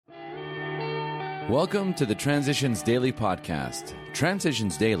Welcome to the Transitions Daily podcast.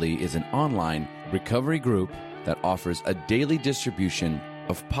 Transitions Daily is an online recovery group that offers a daily distribution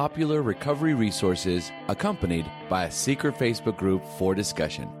of popular recovery resources accompanied by a secret Facebook group for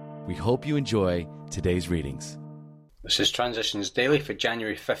discussion. We hope you enjoy today's readings. This is Transitions Daily for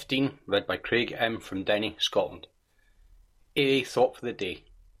January 15, read by Craig M. from Denny, Scotland. AA Thought for the Day.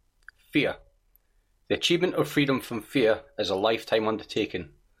 Fear. The achievement of freedom from fear is a lifetime undertaking,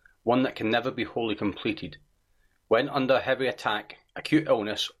 one that can never be wholly completed. When under heavy attack, acute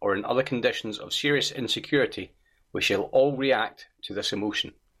illness, or in other conditions of serious insecurity, we shall all react to this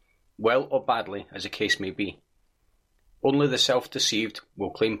emotion, well or badly as the case may be. Only the self-deceived will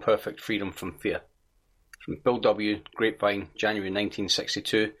claim perfect freedom from fear. From Bill W., Grapevine, January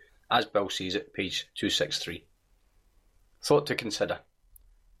 1962, as Bill sees it, page 263. Thought to consider.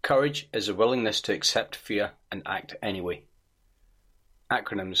 Courage is the willingness to accept fear and act anyway.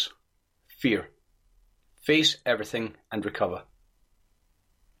 Acronyms. Fear. Face everything and recover.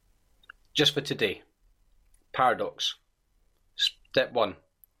 Just for today. Paradox. Step 1.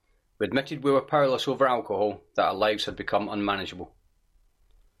 We admitted we were powerless over alcohol, that our lives had become unmanageable.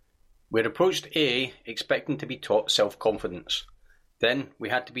 We had approached AA expecting to be taught self-confidence. Then we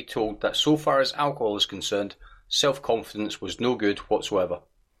had to be told that so far as alcohol is concerned, self-confidence was no good whatsoever.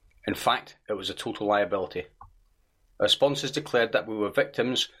 In fact, it was a total liability. Our sponsors declared that we were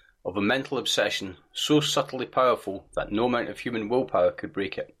victims of a mental obsession so subtly powerful that no amount of human willpower could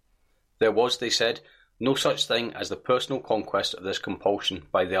break it. There was, they said, no such thing as the personal conquest of this compulsion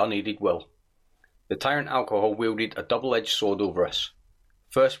by the unaided will. The tyrant alcohol wielded a double-edged sword over us.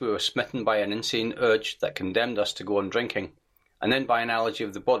 First we were smitten by an insane urge that condemned us to go on drinking, and then by an allergy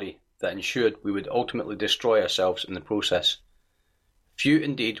of the body that ensured we would ultimately destroy ourselves in the process. Few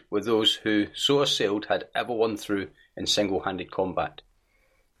indeed were those who, so assailed, had ever won through in single-handed combat.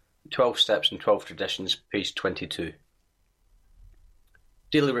 12 Steps and 12 Traditions, page 22.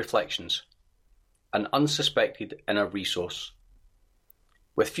 Daily Reflections. An unsuspected inner resource.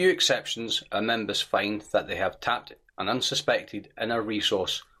 With few exceptions, our members find that they have tapped an unsuspected inner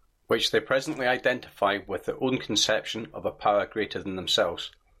resource, which they presently identify with their own conception of a power greater than themselves.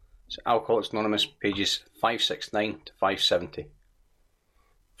 It's Alcoholics Anonymous, pages 569 to 570.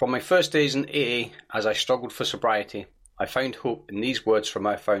 From my first days in AA, as I struggled for sobriety, I found hope in these words from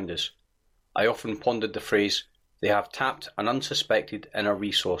our founders. I often pondered the phrase, they have tapped an unsuspected inner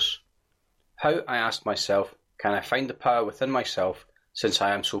resource. How, I asked myself, can I find the power within myself since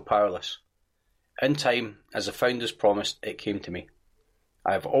I am so powerless? In time, as the founders promised, it came to me.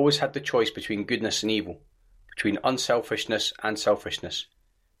 I have always had the choice between goodness and evil, between unselfishness and selfishness,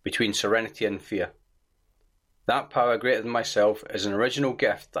 between serenity and fear. That power greater than myself is an original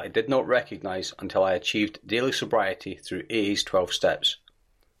gift that I did not recognise until I achieved daily sobriety through AA's 12 steps.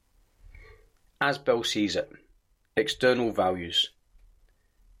 As Bill sees it, external values.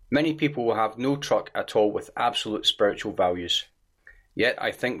 Many people will have no truck at all with absolute spiritual values. Yet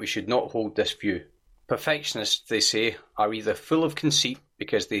I think we should not hold this view. Perfectionists, they say, are either full of conceit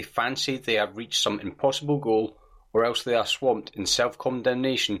because they fancy they have reached some impossible goal, or else they are swamped in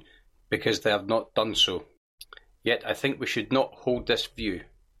self-condemnation because they have not done so. Yet I think we should not hold this view.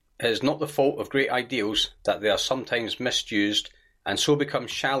 It is not the fault of great ideals that they are sometimes misused and so become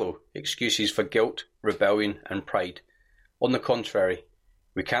shallow excuses for guilt, rebellion and pride. On the contrary,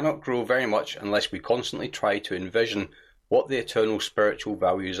 we cannot grow very much unless we constantly try to envision what the eternal spiritual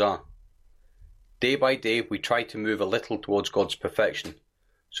values are. Day by day we try to move a little towards God's perfection,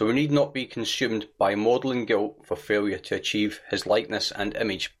 so we need not be consumed by maudlin guilt for failure to achieve His likeness and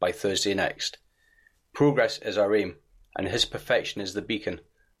image by Thursday next. Progress is our aim, and His perfection is the beacon,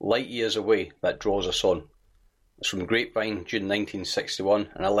 light years away, that draws us on. It's from Grapevine, June 1961,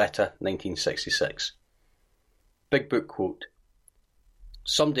 and a letter, 1966. Big Book quote.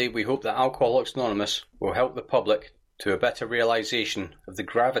 Someday we hope that Alcoholics Anonymous will help the public to a better realisation of the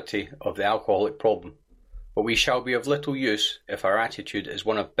gravity of the alcoholic problem, but we shall be of little use if our attitude is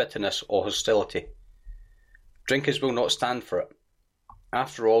one of bitterness or hostility. Drinkers will not stand for it.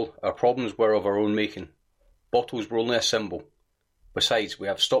 After all, our problems were of our own making. Bottles were only a symbol. Besides, we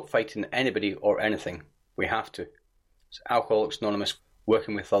have stopped fighting anybody or anything. We have to. It's Alcoholics Anonymous,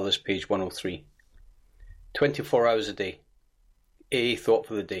 Working with Others, page 103. 24 hours a day. AA Thought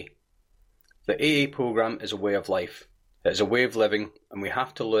for the Day. The AA program is a way of life. It is a way of living, and we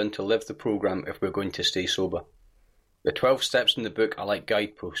have to learn to live the program if we're going to stay sober. The 12 steps in the book are like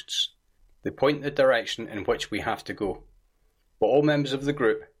guideposts. They point the direction in which we have to go. But all members of the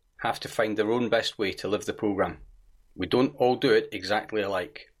group have to find their own best way to live the program. We don't all do it exactly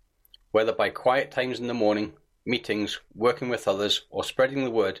alike. Whether by quiet times in the morning, meetings, working with others, or spreading the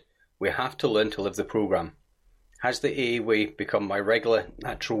word, we have to learn to live the program. Has the AA way become my regular,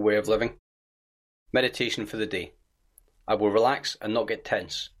 natural way of living? Meditation for the day. I will relax and not get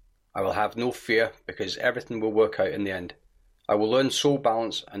tense. I will have no fear because everything will work out in the end. I will learn soul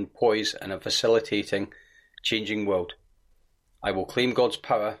balance and poise in a facilitating, changing world. I will claim God's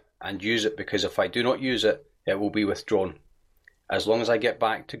power and use it because if I do not use it, it will be withdrawn. As long as I get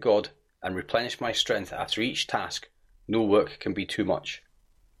back to God and replenish my strength after each task, no work can be too much.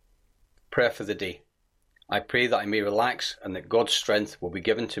 Prayer for the day. I pray that I may relax and that God's strength will be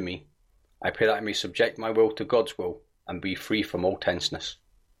given to me. I pray that I may subject my will to God's will and be free from all tenseness.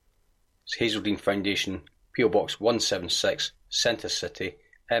 It's Hazeldean Foundation, P.O. Box 176, Centre City,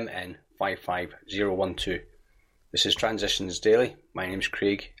 MN 55012. This is Transitions Daily. My name's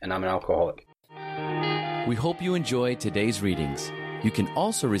Craig and I'm an alcoholic. We hope you enjoyed today's readings. You can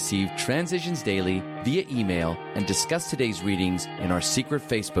also receive Transitions Daily via email and discuss today's readings in our secret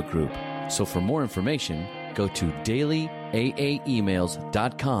Facebook group. So for more information, go to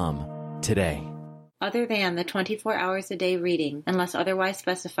dailyaaemails.com today. Other than the 24 hours a day reading, unless otherwise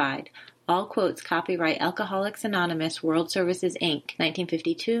specified, all quotes copyright Alcoholics Anonymous World Services, Inc.,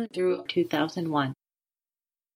 1952 through 2001.